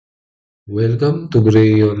Welcome to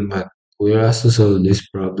grayyeonmath. We are asked to solve this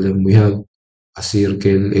problem. We have a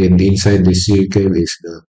circle, and inside this circle is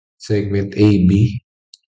the segment AB,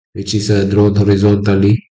 which is drawn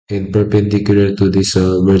horizontally and perpendicular to this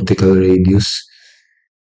vertical radius.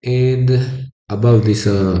 And above this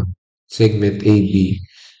segment AB,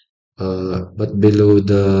 but below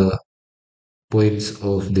the points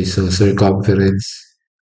of this circumference,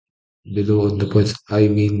 below on the points,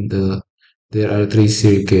 there are three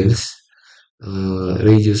circles,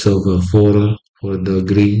 radius of 4 for the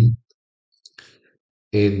green,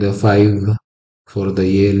 and 5 for the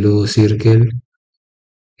yellow circle,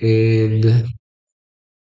 and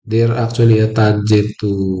they are actually a tangent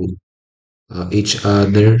to each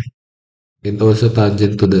other and also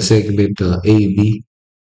tangent to the segment AB,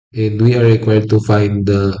 and we are required to find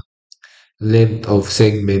the length of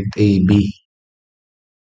segment AB.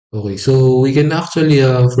 Okay, so we can actually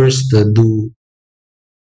first do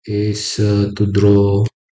is to draw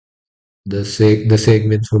the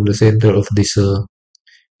segment from the center of this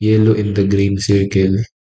yellow and the green circle,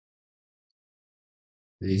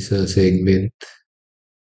 this segment,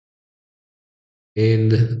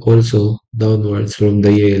 and also downwards from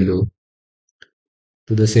the yellow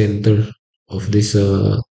to the center of this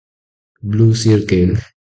blue circle,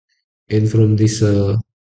 and from this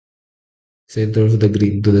center of the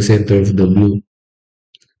green to the center of the blue,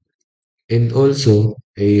 and also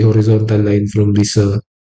a horizontal line from this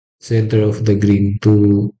center of the green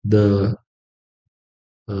to the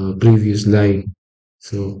previous line.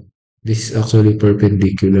 So this is actually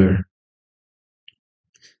perpendicular,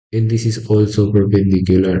 and this is also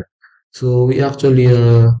perpendicular. So we actually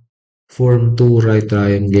form two right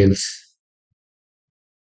triangles.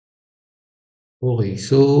 Okay,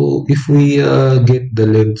 so if we get the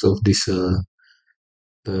length of this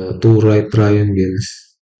two right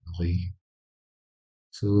triangles, okay.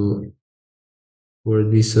 So for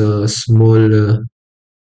this small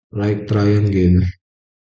right triangle,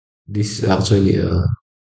 this is actually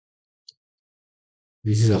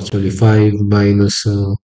 5 minus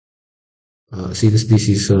since this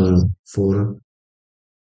is 4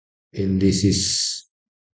 and this is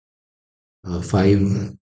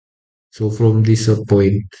 5. So from this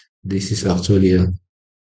point, this is actually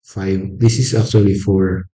 5. This is actually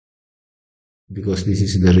 4 because this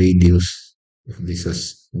is the radius of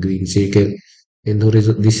this green circle, and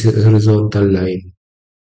this horizontal line,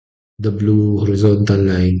 the blue horizontal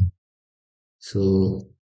line. So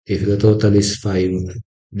if the total is 5,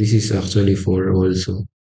 this is actually 4 also.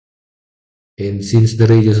 And since the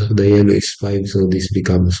radius of the yellow is 5, so this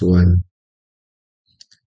becomes 1.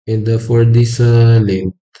 And for this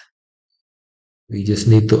length, we just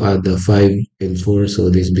need to add the 5 and 4, so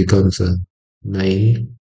this becomes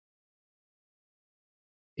 9.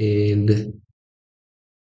 And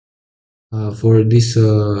for this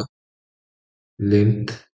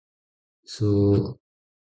length, so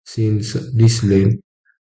since this length,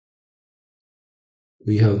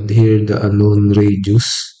 we have here the unknown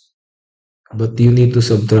radius, but you need to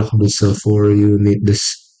subtract this 4 unit,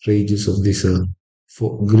 this radius of this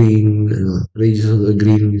green radius of the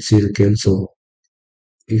green circle. So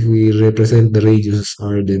if we represent the radius as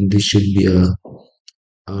r, then this should be a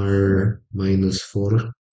r minus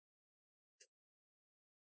 4.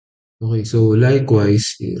 Okay, so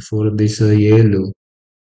likewise for this yellow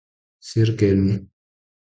circle,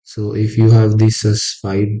 so if you have this as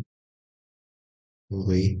 5,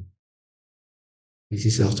 okay, this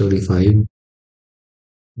is actually 5.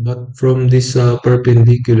 But from this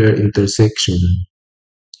perpendicular intersection,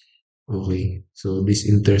 okay, so this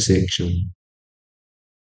intersection,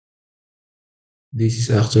 this is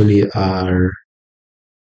actually r,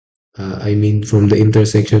 from the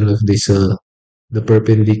intersection of this, the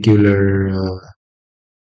perpendicular,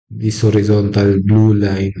 this horizontal blue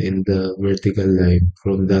line and the vertical line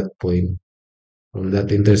from that point, from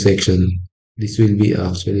that intersection, this will be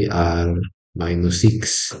actually r minus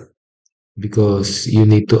 6 because you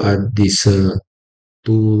need to add these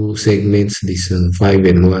two segments, this 5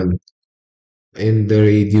 and 1. And the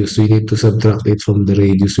radius, we need to subtract it from the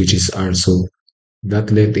radius, which is r. So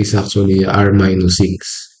that length is actually r minus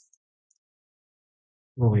 6.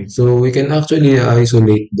 Okay, so we can actually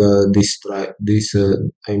isolate the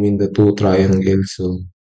two triangles. So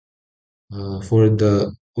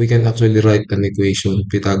we can actually write an equation,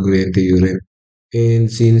 Pythagorean theorem.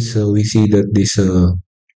 And since we see that this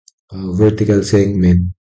vertical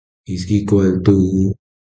segment is equal to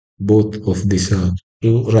both of these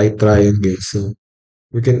two right triangles, so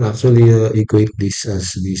we can actually equate this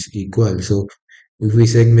as this equal. So if we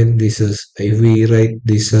write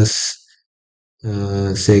this as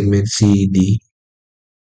segment CD,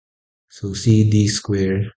 So CD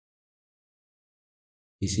square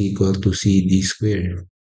is equal to CD square.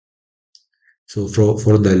 So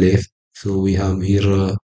for the left, so we have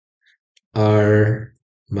here R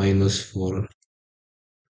minus 4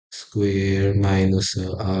 square minus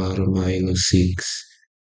R minus 6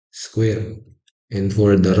 square. And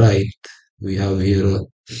for the right, we have here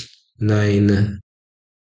 9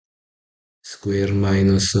 square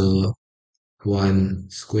minus 1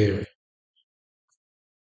 square.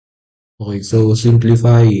 Okay, so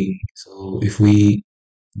simplifying. So if we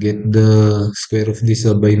get the square of this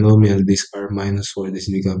binomial, this R minus 4,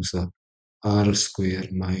 this becomes R square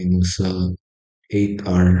minus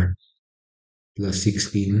 8R plus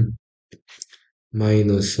 16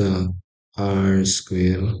 minus R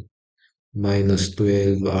square minus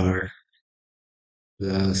 12R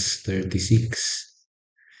plus 36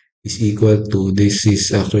 is equal to, this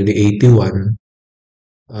is actually 81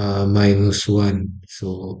 minus 1.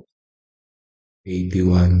 So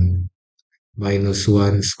 81 minus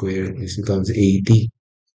 1 square, this becomes 80.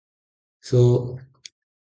 So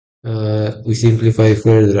we simplify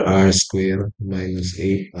further, R square minus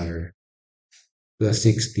 8R plus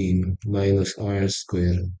 16 minus R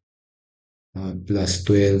square plus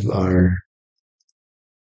 12R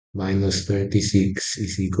minus 36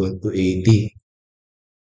 is equal to 80.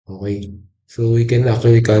 Okay. So we can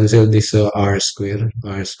actually cancel this R square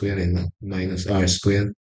and minus R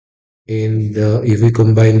square. And if we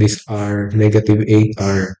combine this R, negative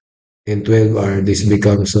 8R and 12R, this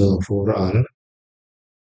becomes 4R.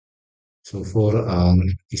 So 4R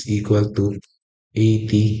is equal to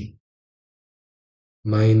 80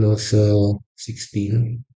 minus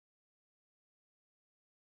 16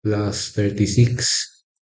 plus 36.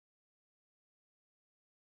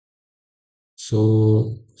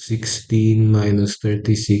 So 16 minus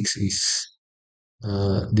 36 is,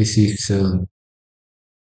 this is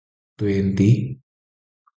 20.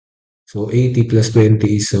 So 80 plus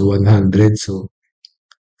 20 is 100. So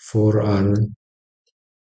 4R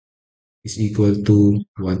is equal to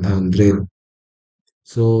 100.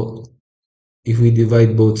 So if we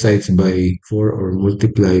divide both sides by 4 or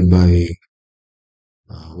multiply by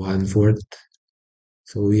 1/4,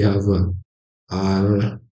 so we have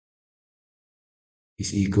R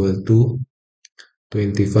is equal to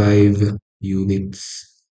 25 units.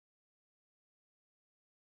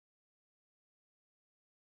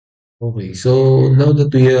 Okay, so now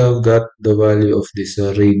that we have got the value of this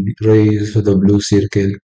rays of the blue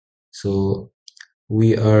circle, so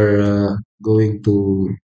we are going to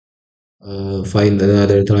find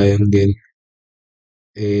another triangle.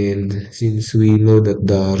 And since we know that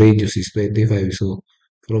the radius is 25, so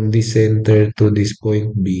from this center to this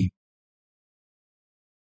point B,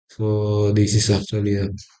 so this is actually a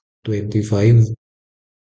 25.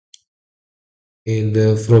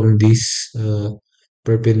 And from this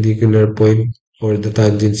perpendicular point, or the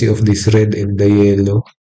tangency of this red and the yellow,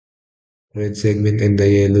 red segment and the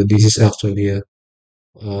yellow, this is actually a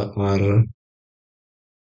R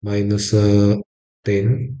minus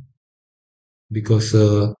 10, because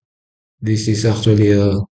this is actually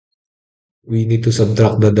a, we need to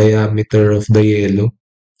subtract the diameter of the yellow,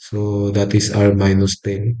 so that is R minus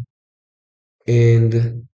 10.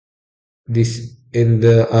 And this, and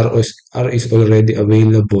the R is already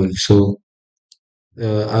available, so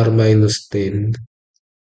R minus 10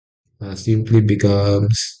 simply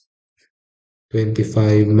becomes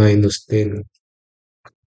 25 minus 10,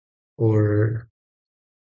 or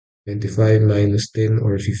 25 minus 10,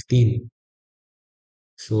 or 15.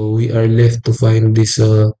 So we are left to find this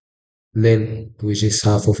length, which is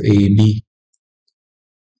half of AB.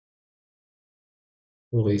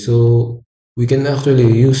 Okay, so we can actually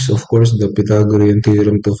use, of course, the Pythagorean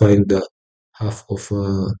theorem to find the half of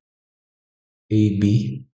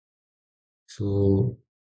AB. So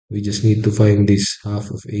we just need to find this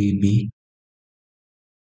half of AB.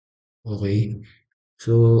 Okay,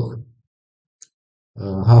 so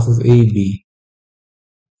half of AB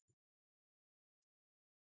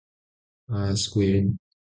squared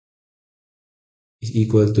is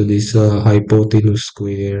equal to this hypotenuse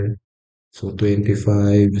square. So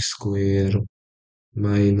 25 square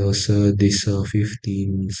minus this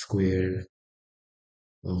 15 square.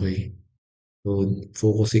 Okay. So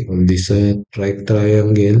focusing on this right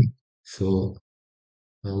triangle. So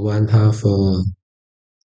 1/2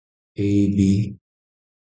 AB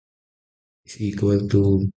is equal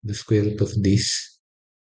to the square root of this.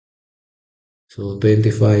 So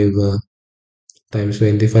 25 times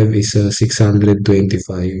 25 is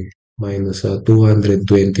 625 minus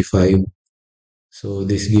 225. So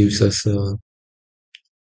this gives us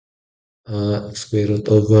square root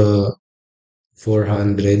of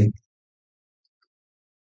 400.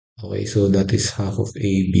 Okay, so that is half of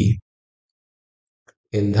AB.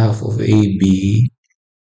 And half of AB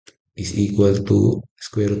is equal to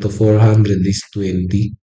square root of 400 is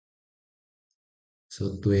 20.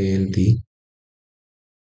 So 20.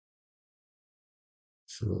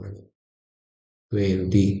 So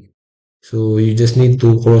 20. So you just need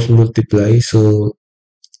to cross multiply. So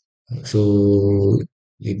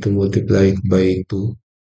need to multiply it by 2.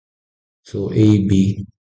 So AB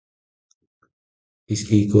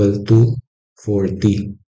is equal to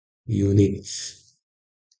 40 units.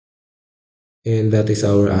 And that is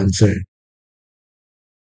our answer.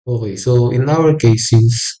 Okay, so in our case,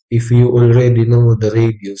 since if you already know the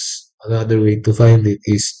radius, another way to find it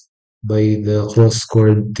is by the cross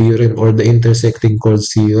chord theorem or the intersecting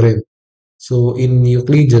chords theorem. So in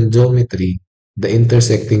Euclidean geometry, the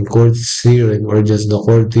intersecting chords theorem or just the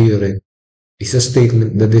chord theorem is a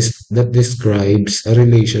statement that describes a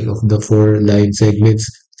relation of the four line segments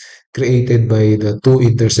created by the two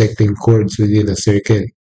intersecting chords within a circle.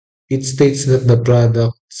 It states that the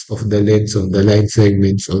products of the lengths of the line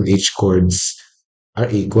segments on each chords are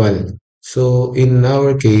equal. So in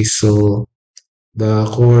our case, so the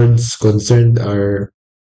chords concerned are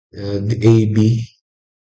the AB,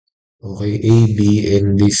 okay, AB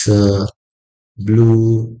and this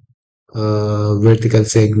blue vertical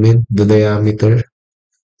segment, the diameter.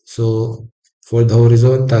 So for the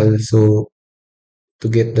horizontal, so to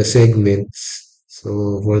get the segments,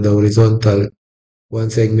 so for the horizontal, one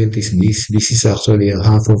segment is this. This is actually a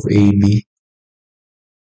half of AB.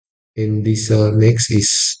 And this next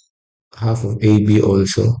is half of AB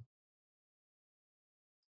also.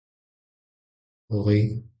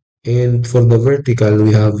 Okay. And for the vertical,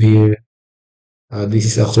 we have here, this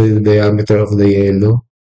is actually the diameter of the yellow.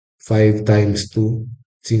 5 times 2.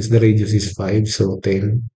 Since the radius is 5, so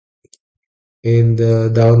 10. And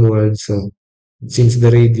downwards, since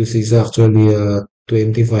the radius is actually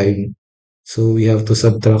 25, so we have to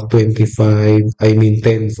subtract 25, I mean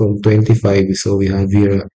 10 from 25, so we have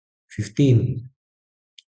here 15.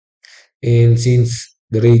 And since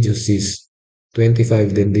the radius is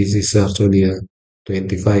 25, then this is actually a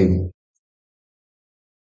 25.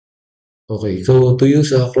 Okay, so to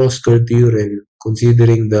use a cross-chord theorem,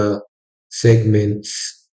 considering the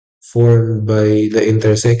segments formed by the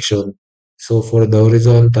intersection, so for the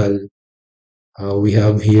horizontal, we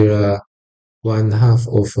have here one half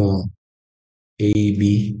of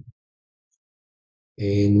AB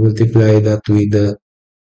and multiply that with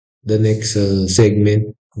the next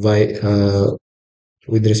segment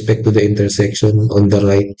with respect to the intersection on the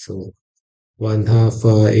right. So one half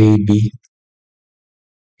AB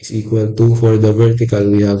is equal to, for the vertical,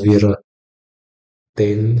 we have here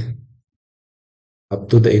 10 up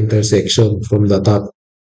to the intersection from the top.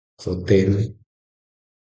 So 10.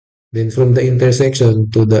 Then from the intersection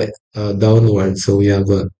to the downward, so we have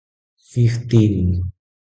 15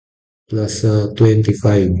 plus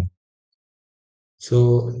 25.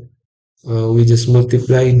 So we just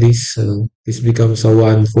multiply this. This becomes a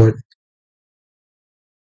 1/4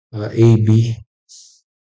 AB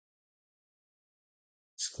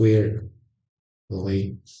square.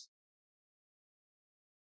 Okay.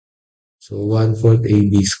 So 1/4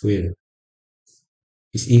 AB square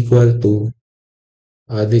is equal to,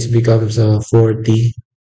 this becomes 40.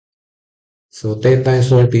 So 10 times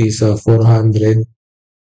 40 is 400.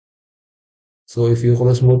 So if you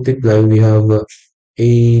cross multiply, we have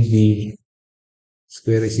AB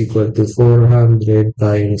square is equal to 400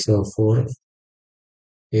 times 4.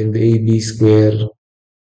 And AB square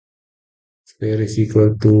is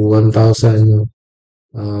equal to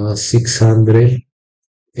 1,600.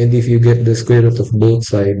 And if you get the square root of both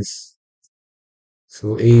sides,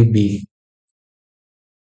 so AB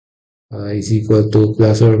is equal to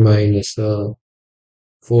plus or minus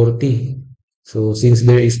 40. So since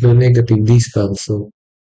there is no negative distance, so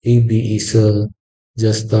AB is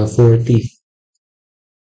just 40.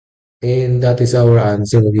 And that is our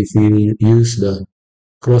answer if we use the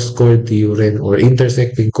cross chord theorem or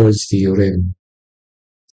intersecting chords theorem.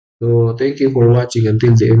 So thank you for watching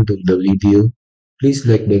until the end of the video. Please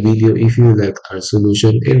like the video if you liked our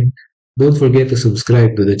solution, and don't forget to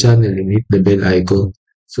subscribe to the channel and hit the bell icon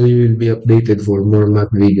so you will be updated for more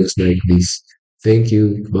math videos like this. Thank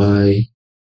you. Bye.